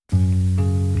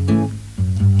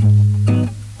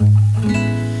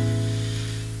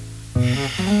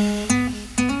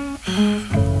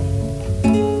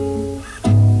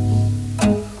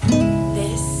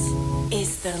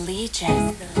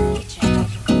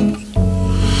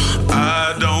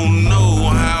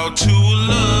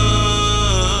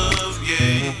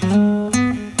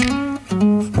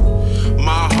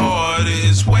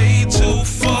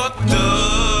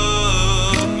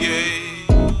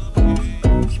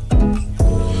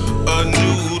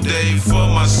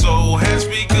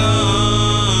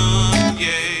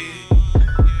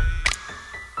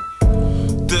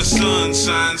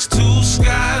shines two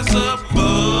skies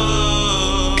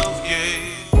above, yeah.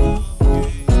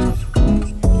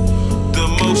 The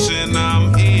motion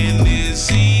I'm in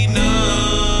is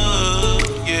enough,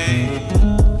 yeah.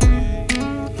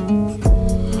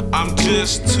 I'm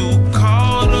just too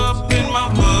caught up in my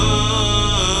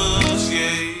buzz,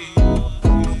 yeah.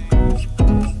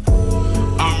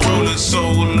 I'm rolling so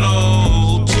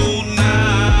low tonight.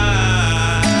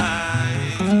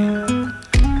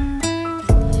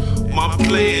 My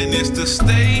plan is to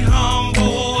stay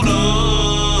humbled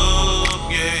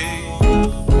up, yeah.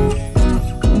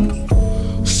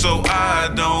 So I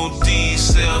don't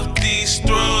self-destruct.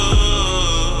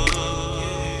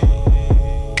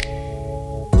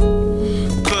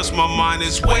 Cause my mind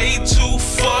is way too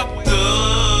fucked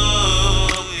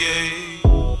up, yeah.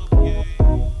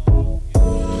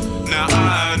 Now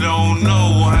I don't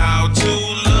know how to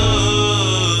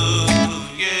love,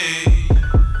 yeah.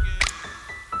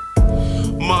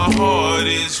 My heart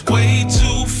is way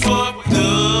too fucked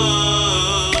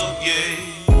up, yeah.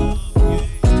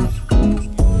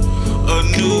 A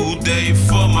new day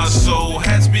for my soul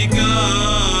has begun,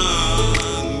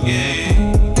 yeah.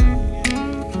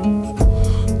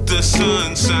 The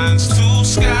sun shines two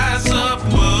skies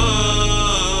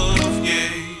above,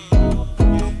 yeah.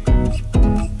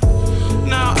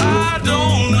 Now I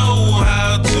don't know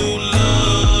how to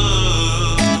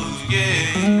love,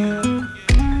 yeah.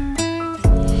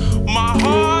 My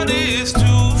heart is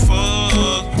too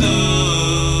fucked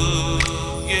up,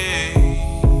 yeah.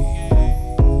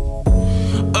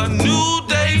 A new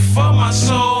day for my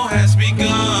soul has begun,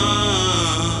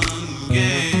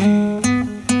 yeah.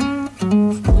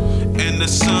 And the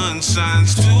sun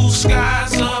shines two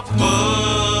skies above,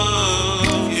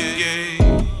 yeah.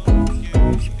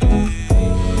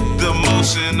 The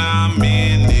motion I'm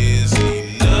in is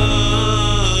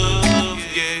enough,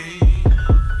 yeah.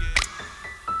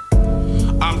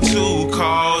 I'm too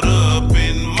caught up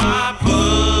in my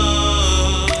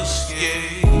buzz,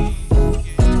 yeah.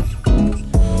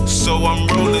 So I'm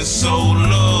rolling so